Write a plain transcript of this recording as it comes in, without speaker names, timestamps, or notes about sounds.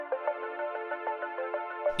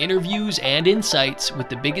Interviews and insights with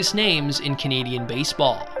the biggest names in Canadian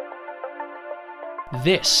baseball.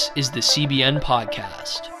 This is the CBN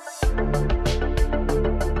podcast.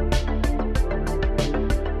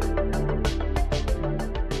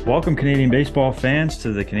 Welcome, Canadian baseball fans,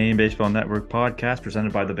 to the Canadian Baseball Network podcast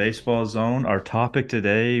presented by the Baseball Zone. Our topic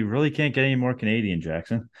today really can't get any more Canadian,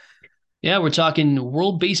 Jackson. Yeah, we're talking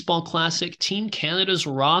World Baseball Classic Team Canada's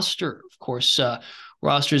roster. Of course,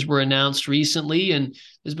 rosters were announced recently, and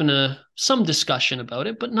there's been some discussion about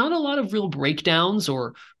it, but not a lot of real breakdowns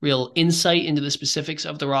or real insight into the specifics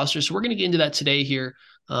of the roster. So we're going to get into that today here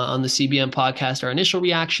on the CBN podcast, our initial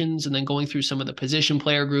reactions, and then going through some of the position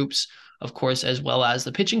player groups, of course, as well as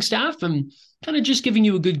the pitching staff, and kind of just giving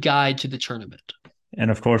you a good guide to the tournament.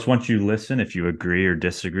 And of course, once you listen, if you agree or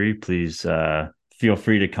disagree, please feel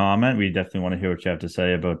free to comment. We definitely want to hear what you have to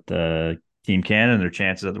say about Team Canada and their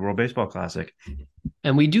chances at the World Baseball Classic.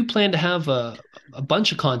 And we do plan to have a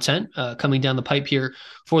bunch of content coming down the pipe here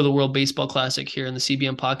for the World Baseball Classic here in the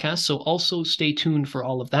CBN podcast. So also stay tuned for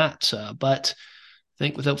all of that. But I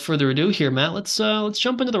think without further ado here, Matt, let's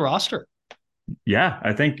jump into the roster. Yeah,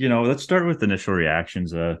 I think, let's start with initial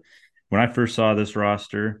reactions. When I first saw this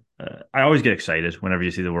roster, I always get excited whenever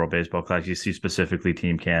you see the World Baseball Classic. You see specifically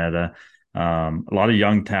Team Canada. A lot of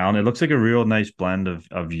young talent. It looks like a real nice blend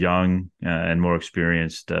of young and more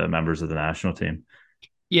experienced members of the national team.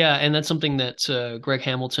 Yeah, and that's something that Greg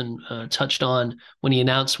Hamilton touched on when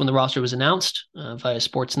the roster was announced via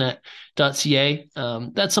sportsnet.ca.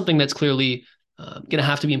 That's something that's clearly going to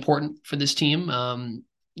have to be important for this team.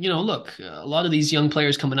 Look, a lot of these young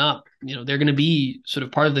players coming up, they're going to be sort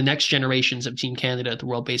of part of the next generations of Team Canada at the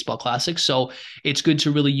World Baseball Classic. So it's good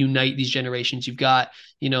to really unite these generations. You've got,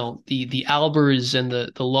 the Albers and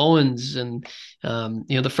the Lowens and,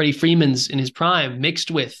 the Freddie Freemans in his prime mixed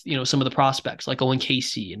with, some of the prospects like Karl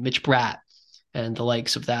Casey and Mitch Bratt and the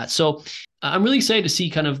likes of that. So I'm really excited to see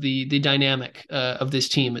kind of the dynamic of this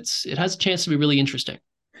team. It has a chance to be really interesting.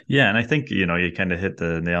 Yeah, and I think, you kind of hit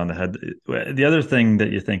the nail on the head. The other thing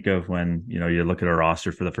that you think of when, you look at a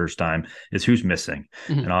roster for the first time is who's missing.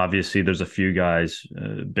 Mm-hmm. And obviously there's a few guys,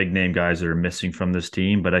 big name guys that are missing from this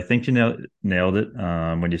team. But I think you nailed it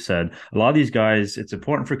when you said a lot of these guys, it's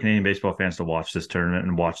important for Canadian baseball fans to watch this tournament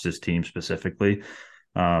and watch this team specifically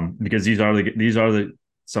because these are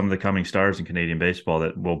some of the coming stars in Canadian baseball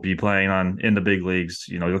that will be playing in the big leagues.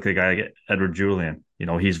 You look at a guy like Edward Julian.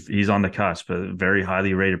 He's on the cusp, a very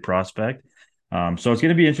highly rated prospect. So it's going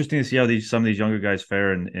to be interesting to see how some of these younger guys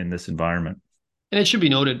fare in this environment. And it should be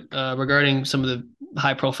noted regarding some of the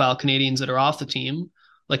high-profile Canadians that are off the team,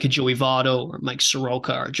 like a Joey Votto or Mike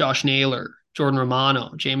Soroka or Josh Naylor, Jordan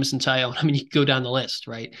Romano, Jameson Taillon. I mean, you could go down the list,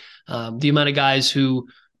 right? The amount of guys who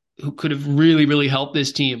could have really, really helped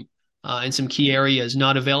this team in some key areas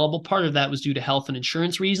not available. Part of that was due to health and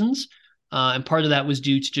insurance reasons. And part of that was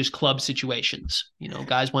due to just club situations,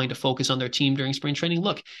 guys wanting to focus on their team during spring training.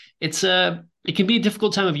 Look, it can be a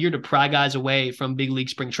difficult time of year to pry guys away from big league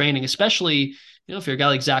spring training, especially, if you're a guy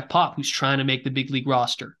like Zach Pop, who's trying to make the big league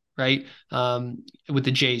roster, right? With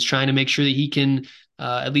the Jays, trying to make sure that he can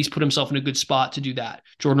at least put himself in a good spot to do that.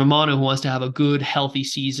 Jordan Romano, who wants to have a good, healthy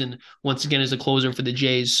season once again as a closer for the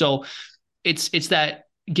Jays. So it's that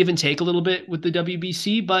give and take a little bit with the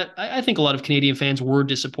WBC, but I think a lot of Canadian fans were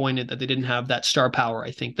disappointed that they didn't have that star power.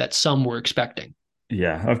 I think that some were expecting.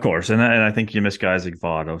 Yeah, of course. And I think you miss guys like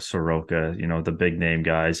Votto, Soroka, the big name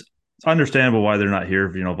guys. It's understandable why they're not here.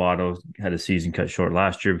 Votto had a season cut short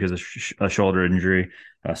last year because of a shoulder injury.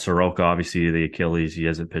 Soroka, obviously the Achilles, he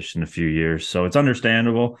hasn't pitched in a few years. So it's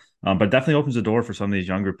understandable, but definitely opens the door for some of these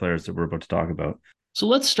younger players that we're about to talk about. So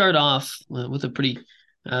let's start off with a pretty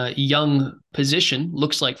young position,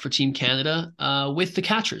 looks like, for Team Canada with the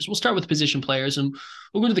catchers. We'll start with position players, and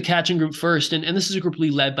we'll go to the catching group first. And this is a group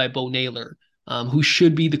led by Bo Naylor, who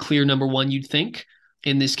should be the clear number one, you'd think.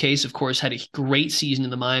 In this case, of course, had a great season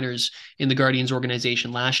in the minors in the Guardians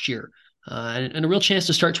organization last year, and a real chance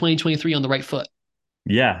to start 2023 on the right foot.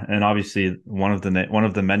 Yeah, and obviously one of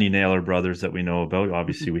the many Naylor brothers that we know about.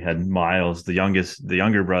 Obviously, we had Miles, the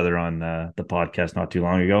younger brother, on the podcast not too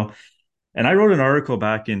long ago. And I wrote an article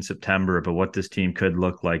back in September about what this team could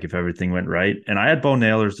look like if everything went right. And I had Bo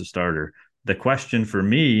Naylor as the starter. The question for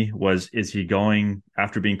me was, is he going,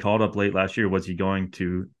 after being called up late last year, was he going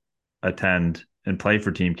to attend and play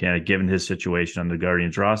for Team Canada, given his situation on the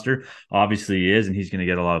Guardians roster? Obviously he is, and he's going to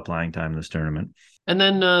get a lot of playing time in this tournament. And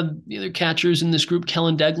then the other catchers in this group,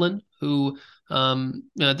 Kellen Deglan, who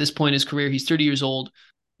at this point in his career, he's 30 years old,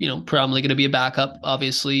 probably going to be a backup.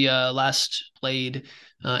 Obviously, last played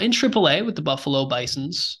in AAA with the Buffalo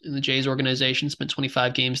Bisons in the Jays organization, spent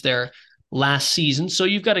 25 games there last season. So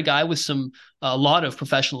you've got a guy with a lot of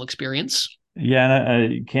professional experience. Yeah,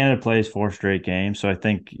 and Canada plays 4 straight games, so I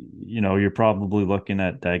think you're probably looking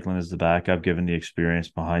at Deglan as the backup, given the experience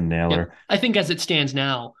behind Yep. Naylor. I think as it stands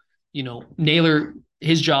now, Naylor,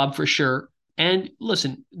 his job for sure. And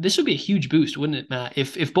listen, this would be a huge boost, wouldn't it, Matt?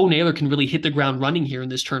 If Bo Naylor can really hit the ground running here in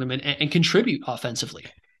this tournament and contribute offensively.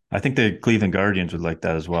 I think the Cleveland Guardians would like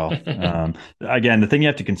that as well. Again, the thing you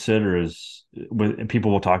have to consider is,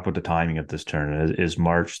 people will talk about the timing of this tournament. Is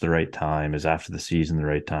March the right time? Is after the season the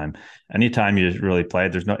right time? Anytime you really play,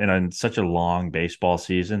 there's no in such a long baseball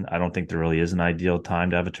season. I don't think there really is an ideal time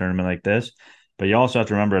to have a tournament like this. But you also have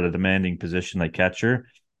to remember, at a demanding position like catcher,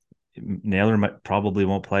 Naylor probably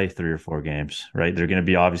won't play 3 or 4 games. Right? They're going to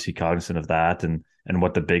be obviously cognizant of that and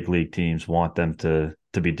what the big league teams want them to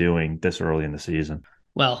be doing this early in the season.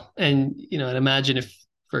 Well, and I'd imagine if,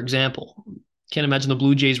 for example, can't imagine the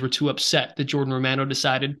Blue Jays were too upset that Jordan Romano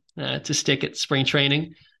decided to stick at spring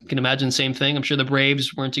training. I can imagine the same thing. I'm sure the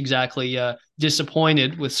Braves weren't exactly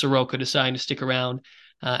disappointed with Soroka deciding to stick around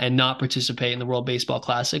and not participate in the World Baseball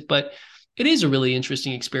Classic. But it is a really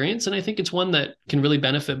interesting experience, and I think it's one that can really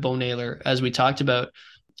benefit Bo Naylor, as we talked about.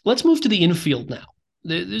 Let's move to the infield now.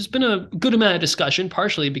 There's been a good amount of discussion,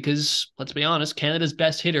 partially because, let's be honest, Canada's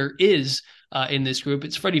best hitter is in this group.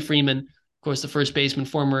 It's Freddie Freeman, of course, the first baseman,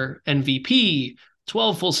 former MVP,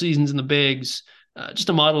 12 full seasons in the bigs, just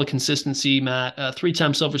a model of consistency, Matt,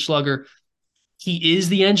 3-time Silver Slugger. He is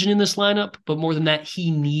the engine in this lineup, but more than that, he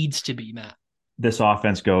needs to be, Matt. This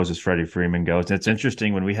offense goes as Freddie Freeman goes. And it's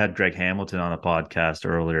interesting, when we had Greg Hamilton on a podcast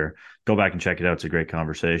earlier, go back and check it out. It's a great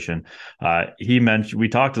conversation. We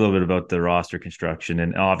talked a little bit about the roster construction,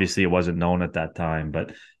 and obviously it wasn't known at that time,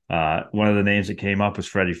 but one of the names that came up was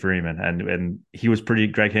Freddie Freeman, and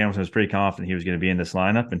Greg Hamilton was pretty confident he was going to be in this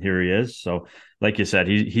lineup, and here he is. So like you said,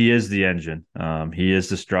 he is the engine. He is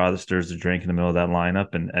the straw that stirs the drink in the middle of that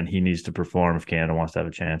lineup, and he needs to perform if Canada wants to have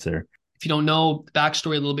a chance there. If you don't know the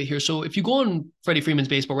backstory a little bit here, so if you go on Freddie Freeman's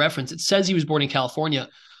Baseball Reference, it says he was born in California.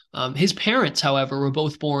 His parents, however, were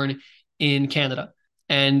both born in Canada,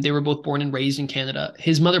 and they were both born and raised in Canada.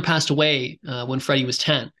 His mother passed away when Freddie was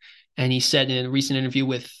 10. And he said in a recent interview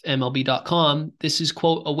with MLB.com, this is,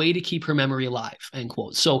 quote, a way to keep her memory alive, end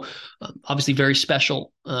quote. So obviously very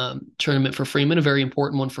special tournament for Freeman, a very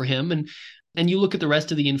important one for him. And you look at the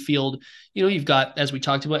rest of the infield, you've got, as we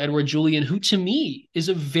talked about, Edouard Julien, who to me is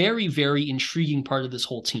a very, very intriguing part of this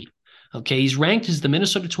whole team. Okay, he's ranked as the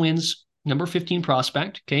Minnesota Twins number 15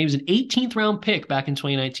 prospect. Okay, he was an 18th round pick back in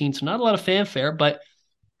 2019, so not a lot of fanfare, but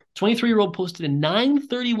 23-year-old posted a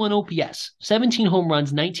 931 OPS, 17 home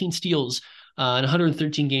runs, 19 steals, and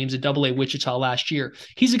 113 games at AA Wichita last year.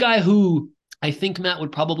 He's a guy who I think Matt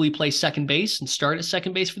would probably play second base and start at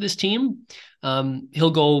second base for this team.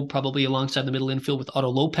 He'll go probably alongside the middle infield with Otto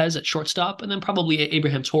Lopez at shortstop, and then probably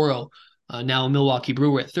Abraham Toro, now a Milwaukee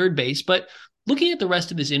Brewer, at third base. But looking at the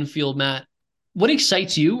rest of this infield, Matt, what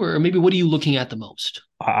excites you, or maybe what are you looking at the most?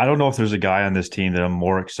 I don't know if there's a guy on this team that I'm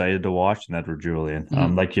more excited to watch than Edouard Julien.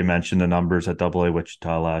 Like you mentioned, the numbers at AA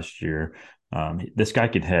Wichita last year. This guy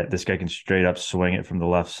can hit. This guy can straight up swing it from the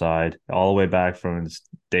left side, all the way back from his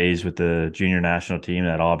days with the junior national team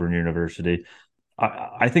at Auburn University.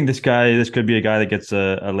 I think this could be a guy that gets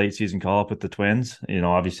a late season call up with the Twins.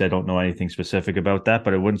 Obviously I don't know anything specific about that,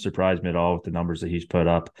 but it wouldn't surprise me at all with the numbers that he's put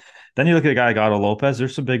up. Then you look at a guy like Otto Lopez.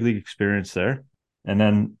 There's some big league experience there. And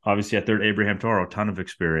then obviously at third, Abraham Toro, ton of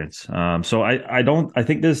experience. So I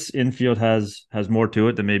think this infield has more to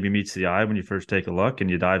it than maybe meets the eye when you first take a look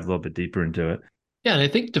and you dive a little bit deeper into it. Yeah, and I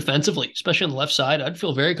think defensively, especially on the left side, I'd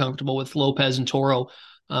feel very comfortable with Lopez and Toro,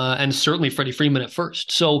 and certainly Freddie Freeman at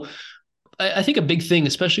first. So I think a big thing,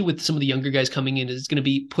 especially with some of the younger guys coming in, is going to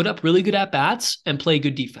be put up really good at-bats and play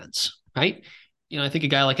good defense, right? I think a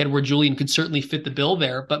guy like Edouard Julien could certainly fit the bill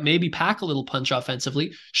there, but maybe pack a little punch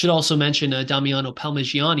offensively. Should also mention Damiano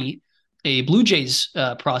Palmigiani, a Blue Jays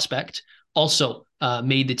prospect, also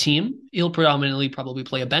made the team. He'll predominantly probably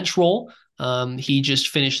play a bench role. He just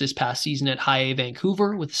finished this past season at High A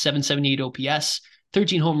Vancouver with 778 OPS,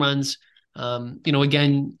 13 home runs.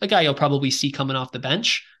 Again, a guy you'll probably see coming off the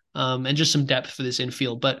bench, and just some depth for this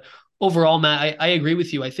infield. But overall, Matt, I agree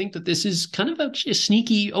with you. I think that this is kind of a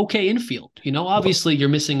sneaky, okay infield. Obviously you're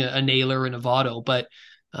missing a Naylor and a Votto, but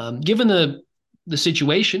given the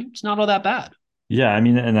situation, it's not all that bad. Yeah, I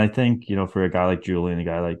mean, and I think, for a guy like Julien, a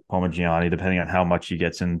guy like Palmigiani, depending on how much he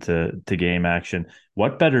gets into game action,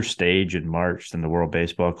 what better stage in March than the World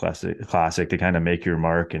Baseball Classic to kind of make your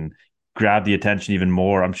mark and grab the attention even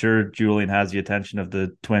more? I'm sure Julien has the attention of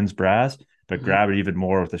the Twins brass, but grab it even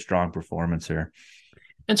more with a strong performance here.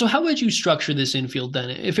 And so how would you structure this infield then?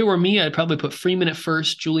 If it were me, I'd probably put Freeman at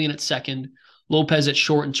first, Julian at second, Lopez at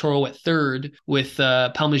short, and Toro at third, with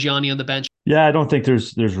Palmigiani on the bench. Yeah, I don't think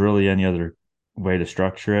there's really any other way to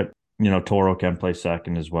structure it. Toro can play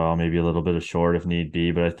second as well, maybe a little bit of short if need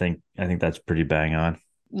be, but I think that's pretty bang on.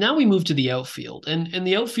 Now we move to the outfield, and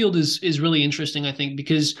the outfield is really interesting, I think,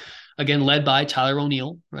 because again, led by Tyler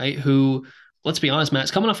O'Neill, right? Who, let's be honest, Matt,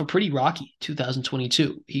 is coming off a pretty rocky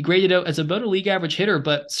 2022. He graded out as about a league average hitter,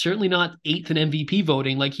 but certainly not eighth in MVP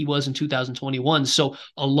voting like he was in 2021. So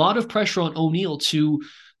a lot of pressure on O'Neill to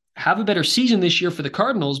have a better season this year for the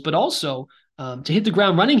Cardinals, but also to hit the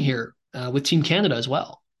ground running here with Team Canada as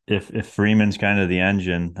well. If Freeman's kind of the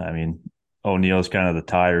engine, I mean, O'Neill's kind of the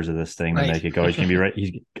tires of this thing to make it go. He's gonna be right.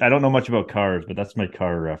 I don't know much about cars, but that's my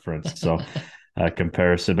car reference. So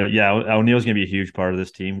comparison. But yeah, O'Neill's gonna be a huge part of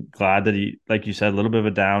this team. Glad that he, like you said, a little bit of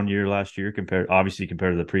a down year last year compared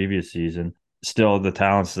to the previous season. Still, the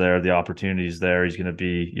talent's there, the opportunities there. He's gonna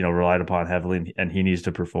be, relied upon heavily, and he needs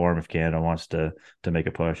to perform if Canada wants to make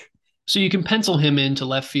a push. So you can pencil him into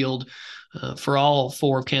left field for all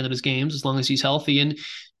four of Canada's games as long as he's healthy. And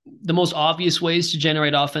the most obvious ways to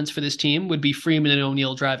generate offense for this team would be Freeman and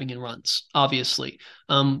O'Neill driving in runs, obviously.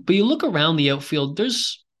 But you look around the outfield,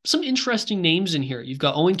 there's some interesting names in here. You've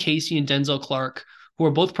got Owen Casey and Denzel Clark, who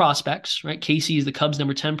are both prospects, right? Casey is the Cubs'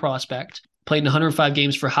 number 10 prospect, played in 105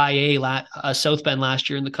 games for High A South Bend last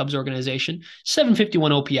year in the Cubs organization,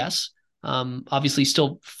 751 OPS. Obviously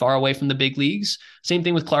still far away from the big leagues. Same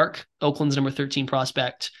thing with Clark, Oakland's number 13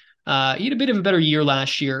 prospect. He had a bit of a better year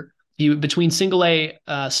last year. Between single A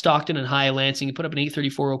Stockton and high A Lansing, he put up an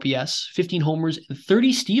 834 OPS, 15 homers, and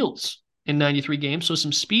 30 steals in 93 games. So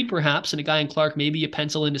some speed perhaps, and a guy in Clark, maybe a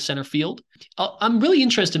pencil into center field. I'm really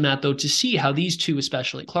interested, Matt, though, to see how these two,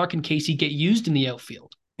 especially Clark and Casey, get used in the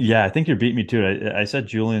outfield. Yeah, I think you beat me to it. I said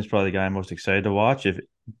Julian's probably the guy I'm most excited to watch, if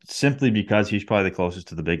simply because he's probably the closest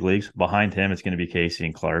to the big leagues. Behind him, it's going to be Casey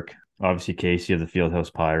and Clark. Obviously, Casey of the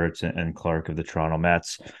Fieldhouse Pirates and Clark of the Toronto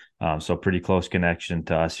Mets. So pretty close connection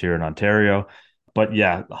to us here in Ontario. But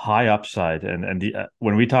yeah, high upside. And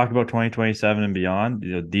when we talk about 2027 and beyond,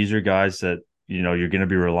 these are guys that, you're going to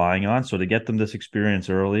be relying on. So to get them this experience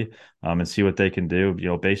early and see what they can do,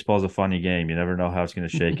 baseball is a funny game. You never know how it's going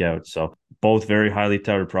to shake out. So both very highly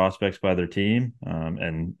touted prospects by their team,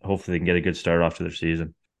 and hopefully they can get a good start off to their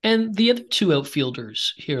season. And the other two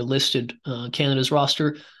outfielders here listed, Canada's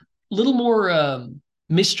roster, a little more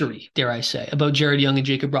mystery, dare I say, about Jared Young and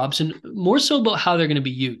Jacob Robson, more so about how they're going to be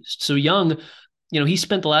used. So Young, he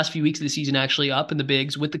spent the last few weeks of the season actually up in the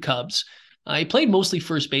bigs with the Cubs. He played mostly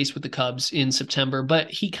first base with the Cubs in September, but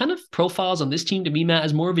he kind of profiles on this team to me, Matt,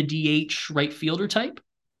 as more of a DH right fielder type.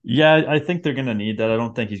 Yeah, I think they're going to need that. I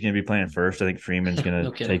don't think he's going to be playing first. I think Freeman's going to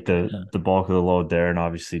No take the bulk of the load there, and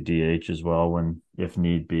obviously DH as well if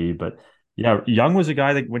need be. But yeah, Young was a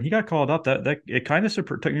guy that when he got called up, that it kind of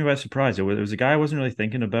took me by surprise. It was a guy I wasn't really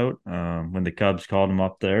thinking about when the Cubs called him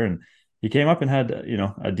up there, and he came up and had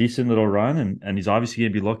a decent little run, and he's obviously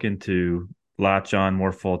going to be looking to latch on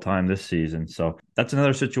more full time this season. So that's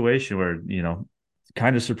another situation where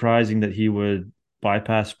kind of surprising that he would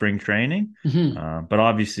bypass spring training. Mm-hmm. But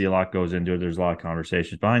obviously a lot goes into it. There's a lot of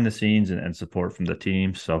conversations behind the scenes and support from the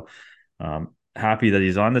team. So happy that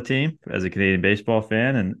he's on the team as a Canadian baseball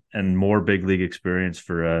fan, and more big league experience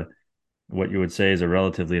for what you would say is a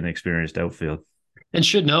relatively inexperienced outfield. And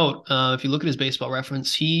should note, if you look at his baseball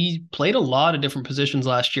reference, he played a lot of different positions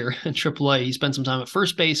last year in AAA. He spent some time at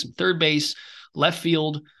first base and third base, left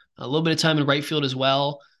field, a little bit of time in right field as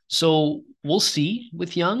well. So we'll see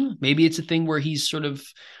with Young. Maybe it's a thing where he's sort of,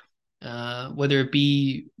 whether it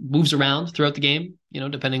be moves around throughout the game,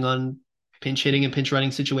 depending on pinch hitting and pinch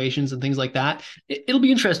running situations and things like that. It'll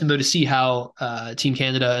be interesting, though, to see how Team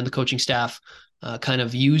Canada and the coaching staff kind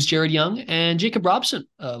of use Jared Young and Jacob Robson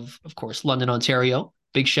of course, London, Ontario.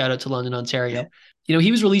 Big shout out to London, Ontario.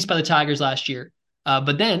 He was released by the Tigers last year,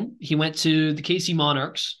 but then he went to the KC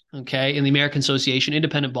Monarchs, okay, in the American Association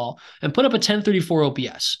independent ball and put up a 1034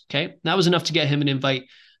 OPS, okay? That was enough to get him an invite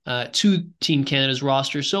to Team Canada's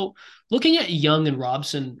roster. So looking at Young and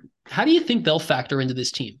Robson, how do you think they'll factor into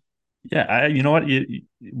this team? Yeah, you know what?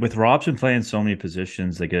 With Robson playing so many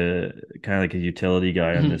positions, like a kind of like a utility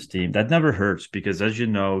guy on this team, that never hurts because, as you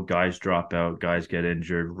know, guys drop out, guys get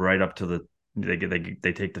injured right up to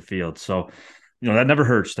they take the field. So, that never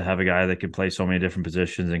hurts to have a guy that can play so many different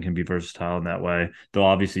positions and can be versatile in that way. They'll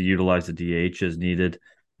obviously utilize the DH as needed.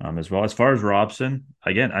 As well. As far as Robson,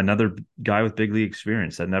 again, another guy with big league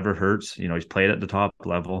experience. That never hurts. He's played at the top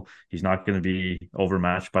level. He's not going to be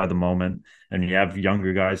overmatched by the moment. And you have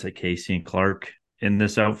younger guys like Casey and Clark in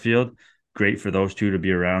this outfield. Great for those two to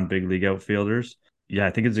be around big league outfielders. Yeah, I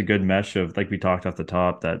think it's a good mesh of, like we talked off the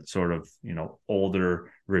top, that sort of, older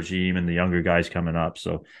regime and the younger guys coming up.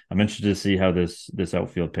 So I'm interested to see how this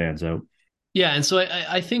outfield pans out. Yeah, and so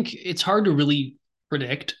I think it's hard to really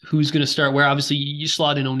predict who's going to start where. Obviously, you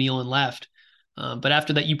slot in O'Neill in left, but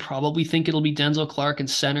after that, you probably think it'll be Denzel Clark in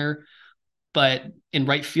center. But in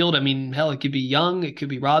right field, I mean, hell, it could be Young, it could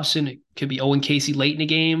be Robson, it could be Owen Casey late in the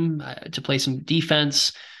game to play some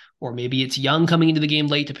defense, or maybe it's Young coming into the game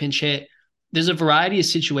late to pinch hit. There's a variety of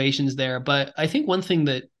situations there, but I think one thing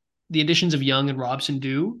that the additions of Young and Robson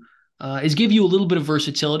do is give you a little bit of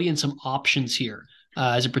versatility and some options here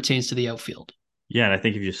as it pertains to the outfield. Yeah, and I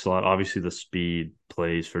think if you slot, obviously the speed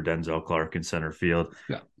plays for Denzel Clark in center field.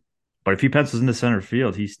 Yeah. But if he pencils into center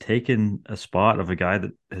field, he's taken a spot of a guy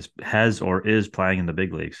that has or is playing in the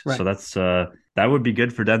big leagues. Right. So that would be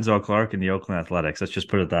good for Denzel Clark and the Oakland Athletics. Let's just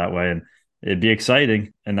put it that way. And it'd be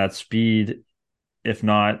exciting. And that speed, if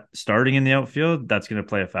not starting in the outfield, that's going to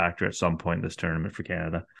play a factor at some point in this tournament for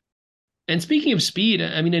Canada. And speaking of speed,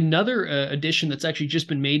 I mean, another addition that's actually just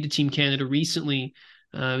been made to Team Canada recently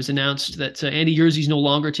was announced that Andy Yersey's no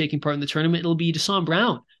longer taking part in the tournament. It'll be Deshaun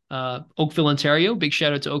Brown. Oakville, Ontario. Big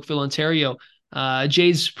shout out to Oakville, Ontario.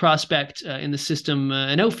 Jay's prospect in the system,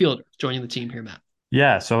 an outfielder joining the team here, Matt.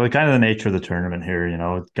 Yeah, so kind of the nature of the tournament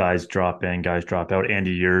here, guys drop in, guys drop out.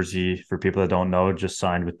 Andy Yersey, for people that don't know, just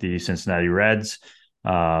signed with the Cincinnati Reds.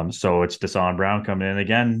 So it's Deshaun Brown coming in.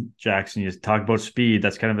 Again, Jackson, you talk about speed.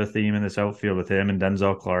 That's kind of a theme in this outfield with him and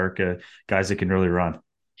Denzel Clark, guys that can really run.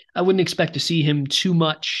 I wouldn't expect to see him too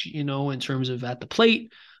much, in terms of at the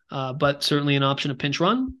plate. But certainly an option to pinch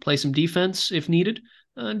run, play some defense if needed.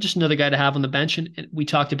 Just another guy to have on the bench. And we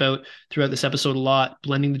talked about throughout this episode a lot,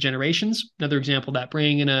 blending the generations. Another example of that,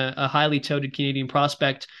 bringing in a highly touted Canadian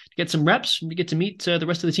prospect to get some reps and to get to meet the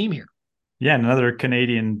rest of the team here. Yeah, another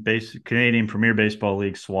Canadian Premier Baseball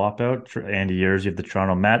League swap out. Andy Yersey of the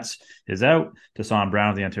Toronto Mets is out. Deshaun Brown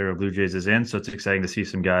of the Ontario Blue Jays is in. So it's exciting to see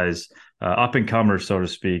some guys, up and comers, so to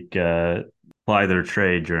speak, ply their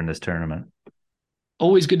trade during this tournament.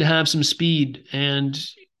 Always good to have some speed. And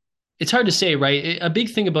it's hard to say, right? A big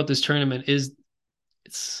thing about this tournament is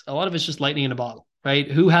it's a lot of it's just lightning in a bottle, right?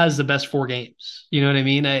 Who has the best 4 games? You know what I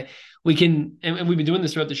mean? We can, and we've been doing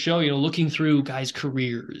this throughout the show, looking through guys'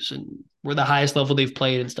 careers and where the highest level they've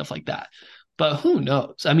played and stuff like that. But who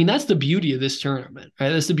knows? I mean, that's the beauty of this tournament, right?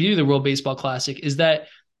 That's the beauty of the World Baseball Classic, is that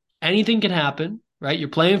anything can happen, right? You're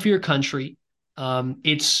playing for your country.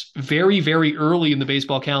 It's very, very early in the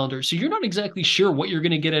baseball calendar, so you're not exactly sure what you're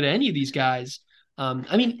going to get at any of these guys.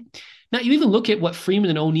 I mean, now you even look at what Freeman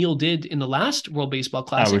and O'Neill did in the last World Baseball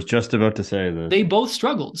Classic. I was just about to say this. They both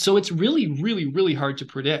struggled, so it's really, really, really hard to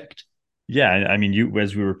predict. Yeah, I mean,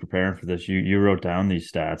 as we were preparing for this, you wrote down these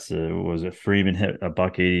stats. Was it Freeman hit a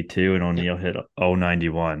 .182 and O'Neill hit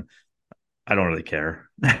 .091? I don't really care.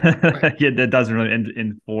 Right. Yeah, that doesn't really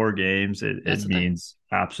in 4 games. It means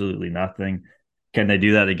absolutely nothing. Can they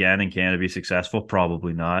do that again and can it be successful?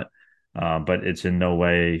 Probably not. But it's in no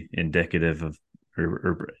way indicative of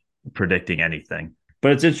or predicting anything.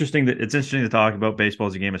 But it's interesting to talk about. Baseball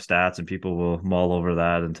as a game of stats, and people will mull over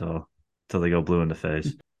that until they go blue in the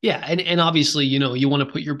face. Yeah, and obviously, you want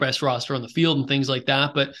to put your best roster on the field and things like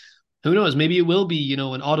that, but who knows? Maybe it will be, an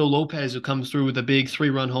Otto Lopez who comes through with a big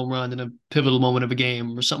 3-run home run in a pivotal moment of a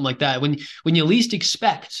game or something like that. When you least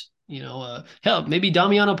expect, hell, maybe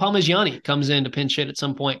Damiano Palmigiani comes in to pinch hit at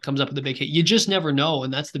some point, comes up with a big hit. You just never know,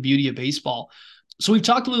 and that's the beauty of baseball. So we've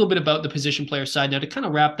talked a little bit about the position player side. Now to kind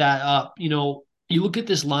of wrap that up, you look at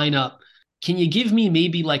this lineup. Can you give me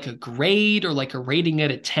maybe like a grade or like a rating out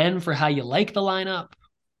of 10 for how you like the lineup?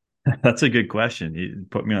 That's a good question. You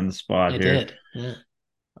put me on the spot here. I did.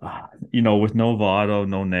 Yeah. With no Votto,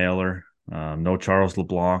 no Naylor, no Charles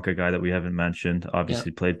LeBlanc, a guy that we haven't mentioned,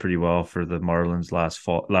 obviously played pretty well for the Marlins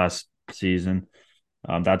last season.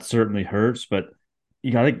 That certainly hurts, but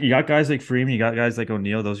you got guys like Freeman, you got guys like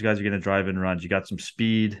O'Neill. Those guys are going to drive in runs. You got some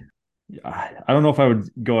speed. I don't know if I would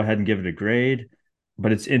go ahead and give it a grade,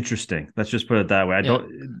 but it's interesting. Let's just put it that way.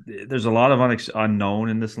 There's a lot of unknown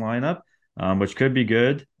in this lineup, which could be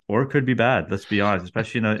good or it could be bad. Let's be honest,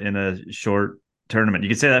 especially in a short tournament. You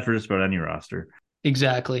can say that for just about any roster.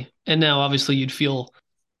 Exactly. And now obviously you'd feel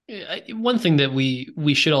one thing that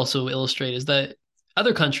we should also illustrate is that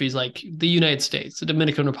other countries like the United States, the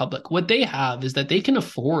Dominican Republic, what they have is that they can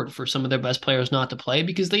afford for some of their best players not to play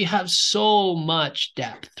because they have so much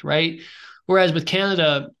depth, right? Whereas with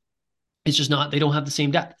Canada, it's just not, they don't have the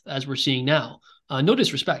same depth as we're seeing now. No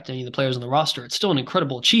disrespect to any of the players on the roster. It's still an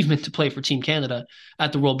incredible achievement to play for Team Canada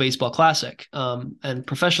at the World Baseball Classic. And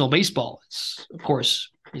professional baseball, it's, of course,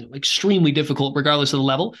 extremely difficult regardless of the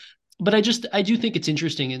level. But I do think it's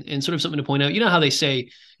interesting and sort of something to point out. You know how they say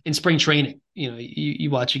in spring training, you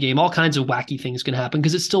watch a game, all kinds of wacky things can happen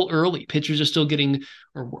because it's still early. Pitchers are still getting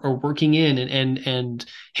or working in, and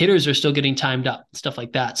hitters are still getting timed up, stuff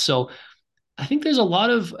like that. So I think there's a lot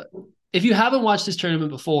of, if you haven't watched this tournament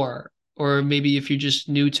before, or maybe if you're just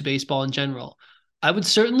new to baseball in general, I would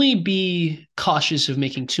certainly be cautious of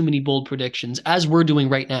making too many bold predictions, as we're doing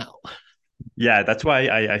right now. Yeah, that's why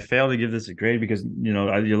I fail to give this a grade because,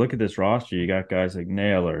 you look at this roster, you got guys like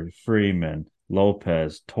Naylor, Freeman,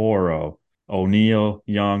 Lopez, Toro, O'Neill,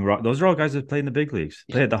 Young. Those are all guys that play in the big leagues,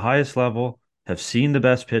 play at the highest level, have seen the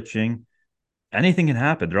best pitching. Anything can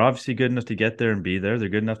happen. They're obviously good enough to get there and be there. They're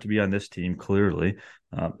good enough to be on this team, clearly.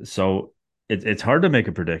 So it's hard to make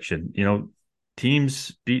a prediction.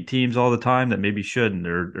 Teams beat teams all the time that maybe shouldn't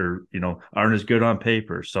or aren't as good on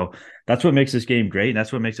paper. So that's what makes this game great. And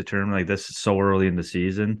that's what makes a tournament like this so early in the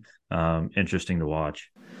season interesting to watch.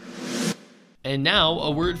 And now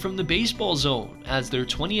a word from the Baseball Zone, as their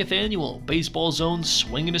 20th annual Baseball Zone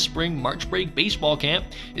Swing in a Spring March Break Baseball Camp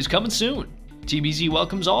is coming soon. TBZ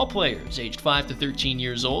welcomes all players aged 5 to 13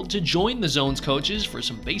 years old to join the Zone's coaches for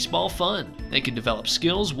some baseball fun. They can develop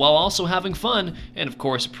skills while also having fun and, of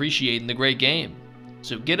course, appreciating the great game.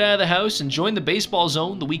 So get out of the house and join the Baseball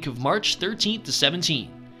Zone the week of March 13th to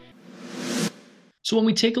 17th. So when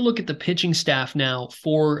we take a look at the pitching staff now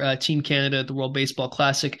for Team Canada at the World Baseball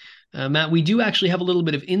Classic, Matt, we do actually have a little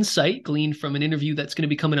bit of insight gleaned from an interview that's going to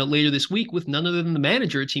be coming out later this week with none other than the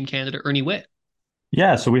manager of Team Canada, Ernie Whitt.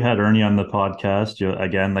 Yeah, so we had Ernie on the podcast.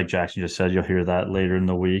 Again, like Jackson just said, you'll hear that later in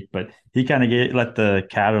the week. But he kind of let the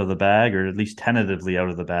cat out of the bag, or at least tentatively out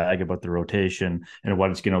of the bag, about the rotation and what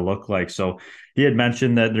it's going to look like. So he had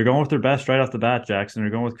mentioned that they're going with their best right off the bat, Jackson.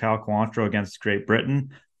 They're going with Cal Quantrill against Great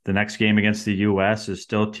Britain. The next game against the U.S. is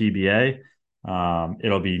still TBA.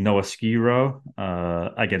 It'll be Noah Skiro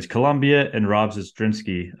against Colombia and Rob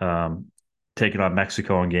Zastrinski taking on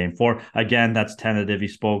Mexico in game 4. Again, that's tentative. He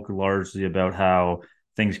spoke largely about how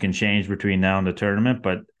things can change between now and the tournament,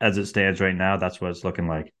 but as it stands right now, that's what it's looking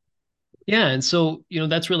like. Yeah, and so,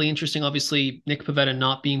 that's really interesting. Obviously, Nick Pivetta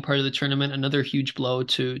not being part of the tournament, another huge blow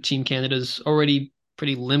to Team Canada's already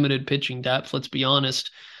pretty limited pitching depth, let's be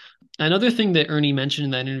honest. Another thing that Ernie mentioned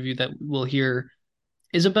in that interview that we'll hear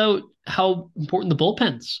is about how important the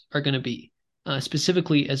bullpens are going to be,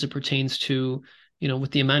 specifically as it pertains to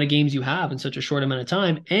with the amount of games you have in such a short amount of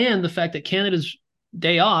time, and the fact that Canada's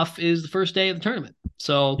day off is the first day of the tournament.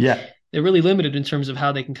 So yeah, they're really limited in terms of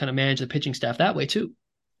how they can kind of manage the pitching staff that way too.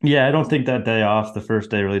 Yeah, I don't think that day off, the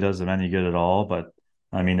first day, really does them any good at all. But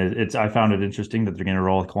I mean, I found it interesting that they're going to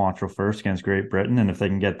roll Quantrill first against Great Britain, and if they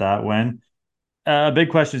can get that win, a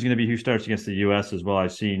big question is going to be who starts against the U.S. as well.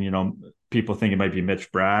 I've seen, people think it might be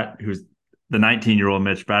Mitch Bratt, who's the 19-year-old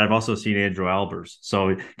Mitch Bratt. I've also seen Andrew Albers.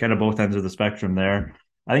 So kind of both ends of the spectrum there.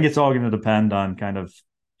 I think it's all going to depend on kind of,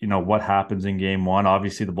 what happens in game 1.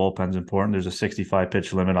 Obviously, the bullpen's important. There's a 65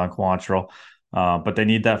 pitch limit on Quantrill, but they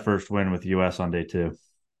need that first win with the U.S. on day 2.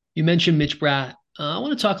 You mentioned Mitch Bratt. I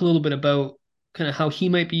want to talk a little bit about kind of how he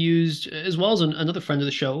might be used, as well as another friend of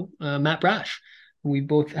the show, Matt Brash. We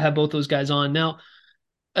both have both those guys on now.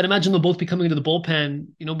 I'd imagine they'll both be coming into the bullpen,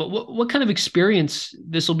 but what kind of experience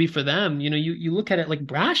this will be for them? You look at it like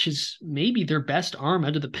Brash is maybe their best arm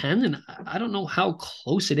out of the pen, and I don't know how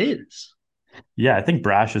close it is. Yeah, I think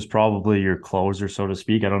Brash is probably your closer, so to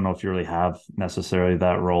speak. I don't know if you really have necessarily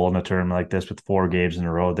that role in a tournament like this with 4 games in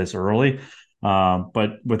a row this early.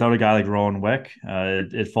 But without a guy like Rowan Wick,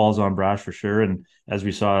 it falls on Brash for sure. And as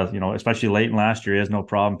we saw, especially late in last year, he has no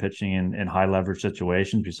problem pitching in high leverage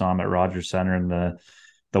situations. We saw him at Rogers Center in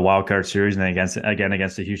the wild card series, and then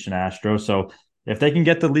against the Houston Astros. So if they can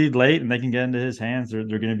get the lead late and they can get into his hands, they're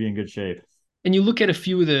going to be in good shape. And you look at a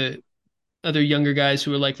few of the other younger guys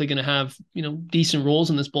who are likely going to have, decent roles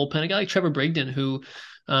in this bullpen. A guy like Trevor Brigden, who,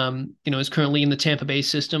 is currently in the Tampa Bay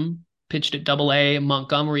system, pitched at Double-A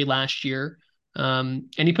Montgomery last year. And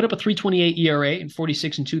he put up a 3.28 ERA in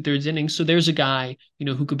 46 2/3 innings. So there's a guy,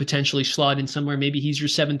 who could potentially slot in somewhere. Maybe he's your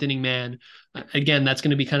 7th inning man. Again, that's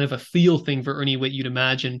going to be kind of a feel thing for Ernie Whitt, you'd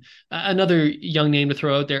imagine. Another young name to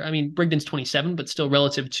throw out there. I mean, Brigden's 27, but still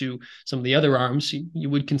relative to some of the other arms, you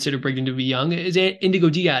would consider Brigden to be young, is Indigo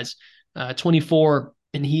Diaz, 24,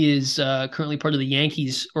 and he is currently part of the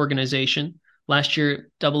Yankees organization. Last year,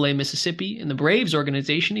 Double-A Mississippi in the Braves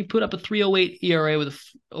organization, he put up a 3.08 ERA with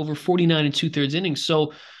over 49 2/3 innings.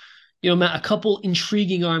 So, Matt, a couple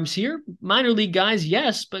intriguing arms here. Minor league guys,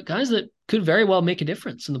 yes, but guys that could very well make a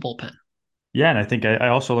difference in the bullpen. Yeah, and I think I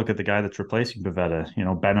also look at the guy that's replacing Pivetta,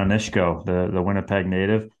 Ben Onishko, the Winnipeg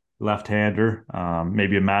native, left-hander,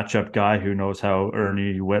 maybe a matchup guy. Who knows how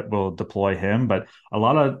Ernie Whitt will deploy him, but a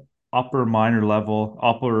lot of upper minor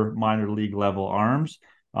league level arms.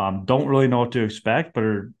 Don't really know what to expect, but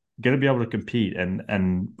are going to be able to compete.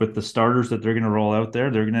 And with the starters that they're going to roll out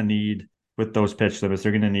there, they're going to need, with those pitch limits,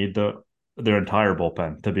 they're going to need their entire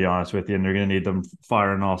bullpen, to be honest with you, and they're going to need them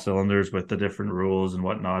firing all cylinders with the different rules and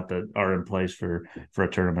whatnot that are in place for a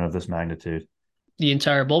tournament of this magnitude. The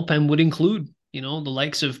entire bullpen would include, the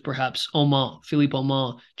likes of perhaps Philippe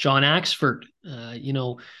Aumont, John Axford,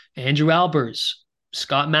 Andrew Albers,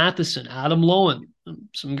 Scott Matheson, Adam Lowen,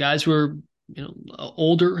 some guys who are,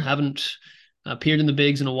 older, haven't appeared in the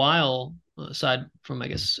bigs in a while, aside from, I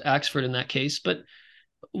guess, Axford in that case. But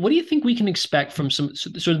what do you think we can expect from some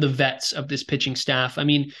sort of the vets of this pitching staff? I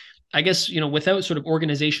mean, I guess, without sort of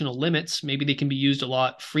organizational limits, maybe they can be used a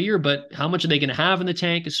lot freer, but how much are they going to have in the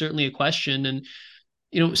tank is certainly a question. And,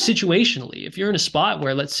 situationally, if you're in a spot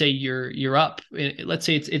where, let's say you're up, let's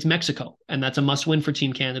say it's Mexico, and that's a must win for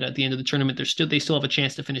Team Canada at the end of the tournament, they still have a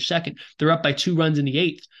chance to finish second. They're up by 2 runs in the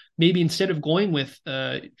 8th. Maybe instead of going with,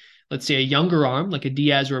 let's say, a younger arm like a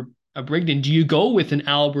Diaz or a Brigden, do you go with an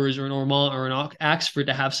Albers or an Ormond or an Axford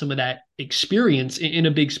to have some of that experience in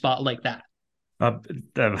a big spot like that?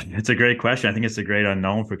 It's a great question. I think it's a great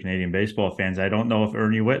unknown for Canadian baseball fans. I don't know if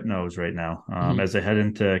Ernie Whitt knows right now. As they head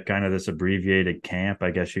into kind of this abbreviated camp, I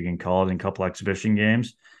guess you can call it, in a couple exhibition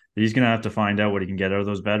games, he's going to have to find out what he can get out of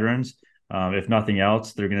those veterans. If nothing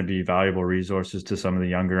else, they're going to be valuable resources to some of the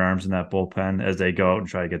younger arms in that bullpen as they go out and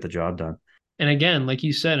try to get the job done. And again, like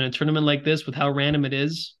you said, in a tournament like this, with how random it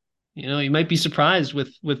is, you might be surprised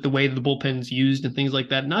with the way the bullpen's used and things like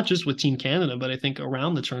that, not just with Team Canada, but I think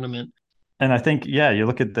around the tournament. And I think, you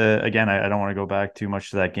look at again, I don't want to go back too much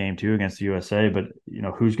to that game too against the USA, but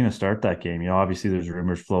who's going to start that game? Obviously there's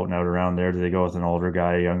rumors floating out around there. Do they go with an older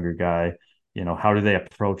guy, a younger guy? How do they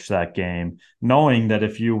approach that game, knowing that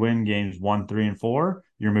if you win games 1, 3, and 4,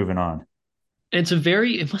 you're moving on?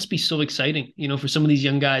 It must be so exciting, for some of these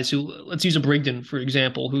young guys who, let's use a Brigden, for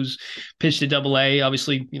example, who's pitched at AA.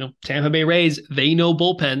 Obviously, Tampa Bay Rays, they know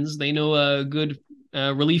bullpens, they know good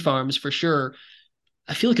relief arms for sure.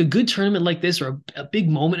 I feel like a good tournament like this, or a big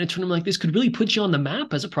moment in a tournament like this, could really put you on the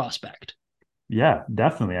map as a prospect. Yeah,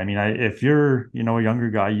 definitely. I mean, if you're, a younger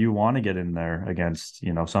guy, you want to get in there against,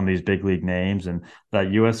 some of these big league names. And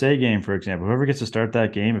that USA game, for example, whoever gets to start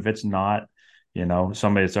that game, if it's not,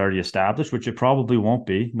 somebody that's already established, which it probably won't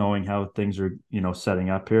be, knowing how things are, setting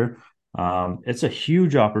up here, it's a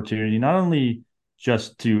huge opportunity, not only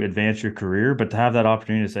just to advance your career, but to have that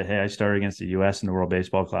opportunity to say, hey, I started against the US in the World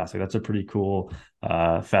Baseball Classic. That's a pretty cool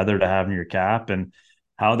feather to have in your cap. And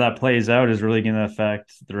how that plays out is really going to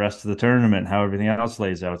affect the rest of the tournament, how everything else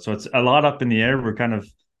lays out. So it's a lot up in the air. We're kind of,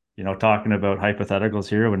 talking about hypotheticals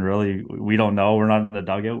here when really we don't know. We're not in the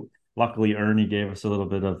dugout. Luckily, Ernie gave us a little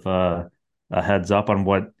bit of a heads up on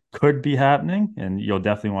what could be happening, and you'll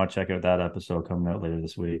definitely want to check out that episode coming out later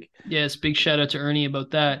this week. Yes, big shout out to Ernie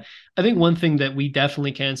about that. I think one thing that we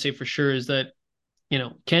definitely can say for sure is that,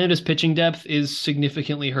 Canada's pitching depth is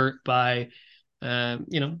significantly hurt by, some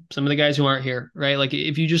of the guys who aren't here, right? Like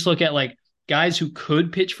if you just look at like guys who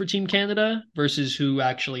could pitch for Team Canada versus who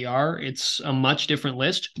actually are, it's a much different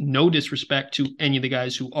list. No disrespect to any of the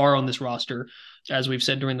guys who are on this roster. As we've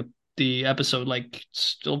said during the episode, like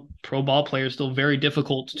still pro ball players, still very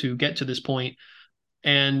difficult to get to this point,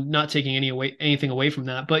 and not taking anything away from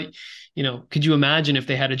that. But, could you imagine if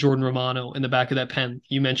they had a Jordan Romano in the back of that pen?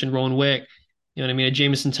 You mentioned Rowan Wick, you know what I mean? A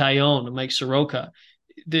Jameson Taillon, a Mike Soroka.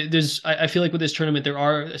 I feel like with this tournament, there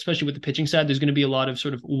are, especially with the pitching side, there's going to be a lot of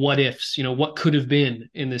sort of what ifs, what could have been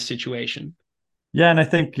in this situation. Yeah, and I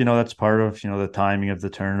think, that's part of, the timing of the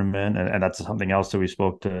tournament, and that's something else that we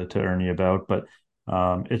spoke to Ernie about. But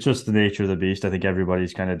it's just the nature of the beast. I think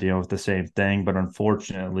everybody's kind of dealing with the same thing, but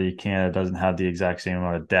unfortunately, Canada doesn't have the exact same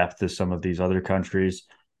amount of depth as some of these other countries.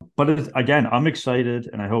 But again, I'm excited,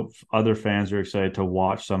 and I hope other fans are excited to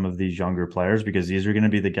watch some of these younger players, because these are going to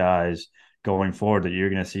be the guys going forward that you're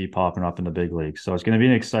going to see popping up in the big leagues. So it's going to be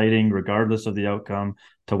an exciting, regardless of the outcome,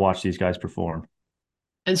 to watch these guys perform.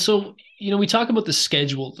 And so, we talk about the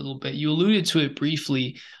schedule a little bit. You alluded to it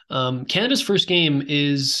briefly. Canada's first game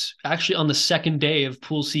is actually on the second day of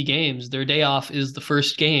Pool C games. Their day off is the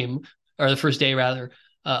first game, or the first day rather,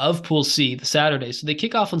 of Pool C, the Saturday. So they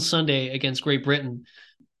kick off on Sunday against Great Britain.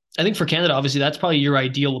 I think for Canada, obviously, that's probably your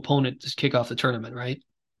ideal opponent to kick off the tournament, right?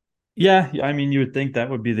 Yeah, I mean, you would think that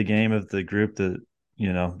would be the game of the group that,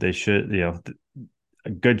 they should, a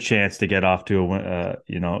good chance to get off to a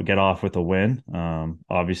win, get off with a win.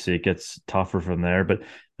 Obviously it gets tougher from there, but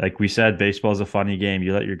like we said, baseball is a funny game.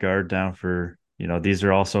 You let your guard down for, these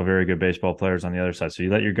are also very good baseball players on the other side. So you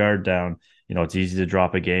let your guard down, it's easy to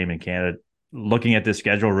drop a game, and Canada, looking at this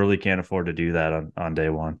schedule, really can't afford to do that on day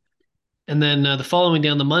one. And then the following day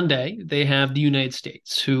on the Monday, they have the United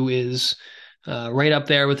States, who is right up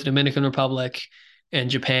there with the Dominican Republic and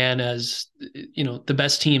Japan as, the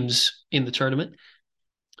best teams in the tournament.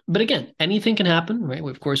 But again, anything can happen, right?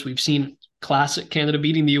 Of course, we've seen classic Canada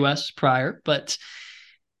beating the US prior, but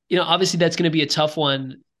obviously that's going to be a tough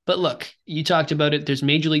one. But look, you talked about it. There's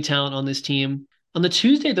major league talent on this team. On the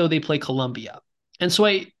Tuesday, though, they play Colombia. And so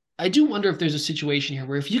I do wonder if there's a situation here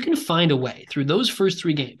where if you can find a way through those first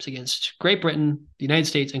three games against Great Britain, the United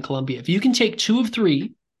States, and Colombia, if you can take 2 of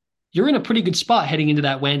 3, you're in a pretty good spot heading into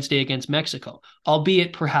that Wednesday against Mexico,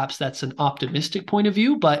 albeit perhaps that's an optimistic point of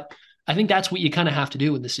view, but I think that's what you kind of have to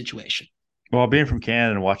do in this situation. Well, being from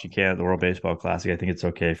Canada and watching Canada at the World Baseball Classic, I think it's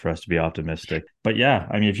okay for us to be optimistic. But yeah,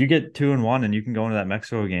 I mean, if you get 2-1 and you can go into that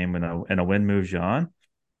Mexico game and a win moves you on,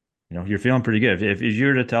 you're feeling pretty good. If you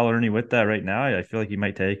were to tell Ernie with that right now, I feel like he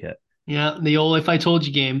might take it. Yeah, the old "if I told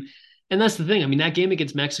you" game. And that's the thing. I mean, that game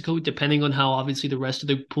against Mexico, depending on how obviously the rest of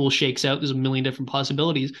the pool shakes out, there's a million different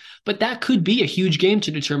possibilities. But that could be a huge game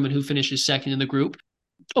to determine who finishes second in the group.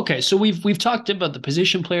 Okay, so we've talked about the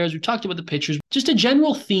position players, we've talked about the pitchers. Just a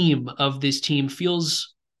general theme of this team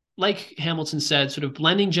feels, like Hamilton said, sort of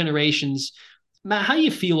blending generations. Matt, how do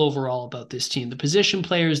you feel overall about this team? The position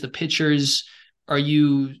players, the pitchers, are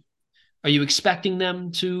you expecting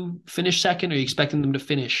them to finish second? Are you expecting them to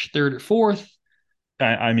finish third or fourth?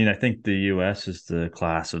 I mean, I think the U.S. is the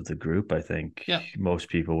class of the group. I think most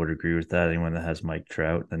people would agree with that. Anyone that has Mike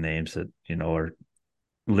Trout, the names that are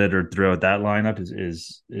littered throughout that lineup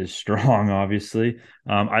is strong. Obviously,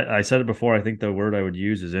 I said it before. I think the word I would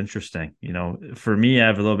use is interesting. For me, I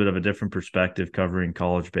have a little bit of a different perspective covering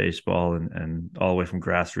college baseball and all the way from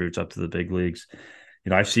grassroots up to the big leagues.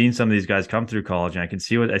 I've seen some of these guys come through college, and I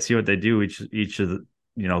see what they do each of the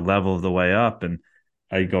level of the way up. And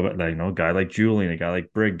I go back, a guy like Julian, a guy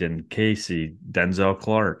like Brigden, Casey, Denzel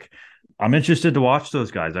Clark. I'm interested to watch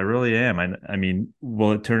those guys. I really am. I mean,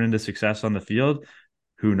 will it turn into success on the field?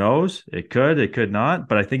 Who knows? It could not.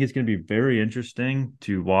 But I think it's going to be very interesting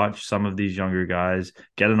to watch some of these younger guys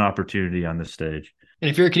get an opportunity on this stage. And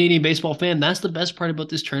if you're a Canadian baseball fan, that's the best part about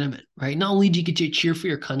this tournament, right? Not only do you get to cheer for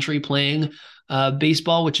your country playing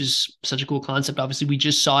baseball, which is such a cool concept. Obviously, we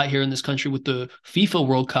just saw it here in this country with the FIFA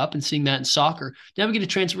World Cup and seeing that in soccer. Now we get to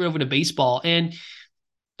transfer it over to baseball. And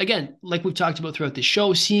again, like we've talked about throughout the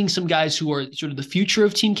show, seeing some guys who are sort of the future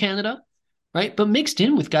of Team Canada, right? But mixed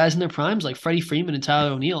in with guys in their primes like Freddie Freeman and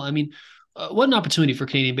Tyler O'Neill. I mean, what an opportunity for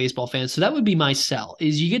Canadian baseball fans. So that would be my sell,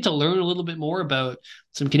 is you get to learn a little bit more about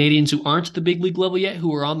some Canadians who aren't at the big league level yet,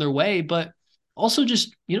 who are on their way, but also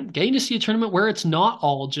just, getting to see a tournament where it's not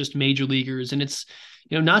all just major leaguers. And it's,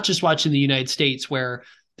 not just watching the United States where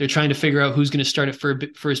they're trying to figure out who's going to start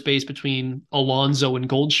at first base between Alonso and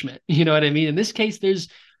Goldschmidt. You know what I mean? In this case,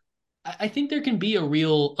 I think there can be a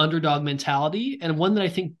real underdog mentality, and one that I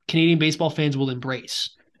think Canadian baseball fans will embrace.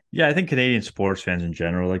 Yeah, I think Canadian sports fans in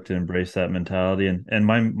general like to embrace that mentality. And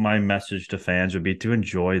my message to fans would be to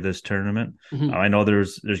enjoy this tournament. Mm-hmm. I know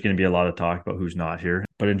there's going to be a lot of talk about who's not here,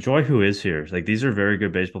 but enjoy who is here. Like, these are very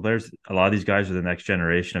good baseball players. A lot of these guys are the next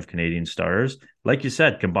generation of Canadian stars. Like you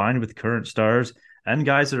said, combined with current stars and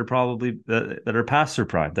guys that are probably that are past their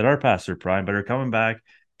prime, but are coming back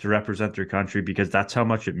to represent their country, because that's how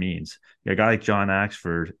much it means. A guy like John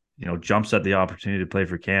Axford, jumps at the opportunity to play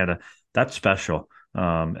for Canada. That's special.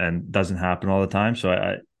 And doesn't happen all the time.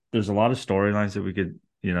 So there's a lot of storylines that we could,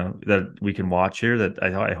 that we can watch here that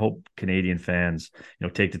I hope Canadian fans,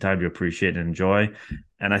 take the time to appreciate and enjoy.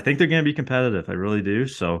 And I think they're going to be competitive. I really do.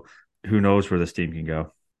 So who knows where this team can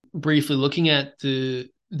go. Briefly looking at the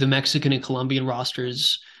Mexican and Colombian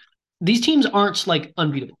rosters, these teams aren't like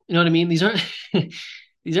unbeatable. You know what I mean? These aren't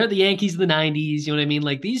the Yankees of the 90s. You know what I mean?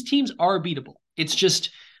 Like, these teams are beatable. It's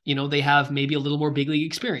just, they have maybe a little more big league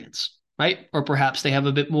experience, right? Or perhaps they have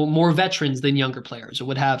a bit more veterans than younger players or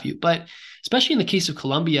what have you. But especially in the case of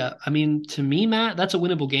Colombia, I mean, to me, Matt, that's a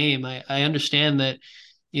winnable game. I understand that,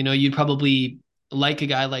 you'd probably like a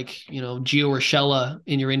guy like, Gio Urshela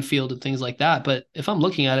in your infield and things like that. But if I'm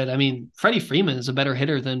looking at it, I mean, Freddie Freeman is a better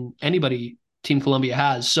hitter than anybody Team Colombia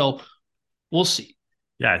has. So we'll see.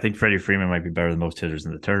 Yeah, I think Freddie Freeman might be better than most hitters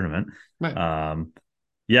in the tournament. Right.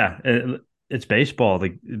 It's baseball.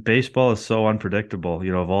 Like, baseball is so unpredictable,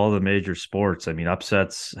 of all the major sports. I mean,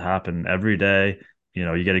 upsets happen every day.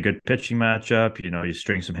 You get a good pitching matchup, you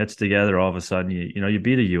string some hits together, all of a sudden, you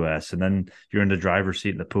beat a US, and then you're in the driver's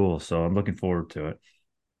seat in the pool. So I'm looking forward to it.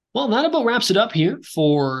 Well, that about wraps it up here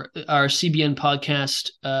for our CBN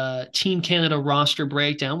podcast Team Canada roster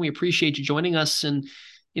breakdown. We appreciate you joining us. And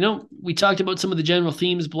We talked about some of the general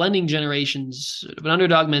themes, blending generations, an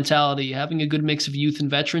underdog mentality, having a good mix of youth and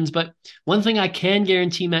veterans. But one thing I can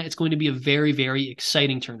guarantee, Matt, it's going to be a very, very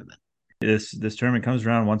exciting tournament. This tournament comes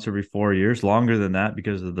around once every 4 years, longer than that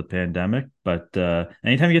because of the pandemic. But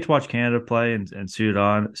anytime you get to watch Canada play and suit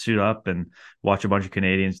up and watch a bunch of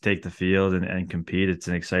Canadians take the field and compete, it's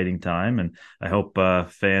an exciting time. And I hope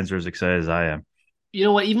fans are as excited as I am. You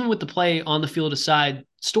know what? Even with the play on the field aside,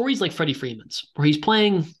 stories like Freddie Freeman's, where he's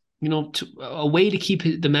playing, a way to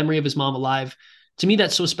keep the memory of his mom alive. To me,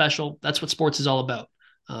 that's so special. That's what sports is all about.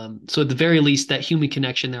 So at the very least, that human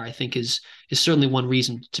connection there, I think, is certainly one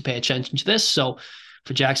reason to pay attention to this. So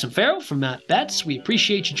for Jackson Farough, from Matt Betts, we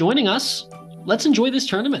appreciate you joining us. Let's enjoy this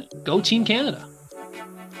tournament. Go Team Canada.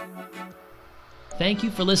 Thank you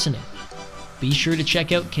for listening. Be sure to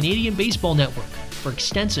check out Canadian Baseball Network for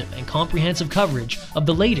extensive and comprehensive coverage of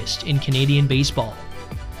the latest in Canadian baseball.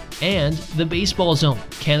 And The Baseball Zone,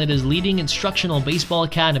 Canada's leading instructional baseball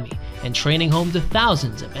academy and training home to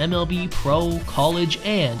thousands of MLB pro, college,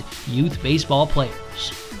 and youth baseball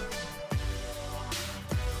players.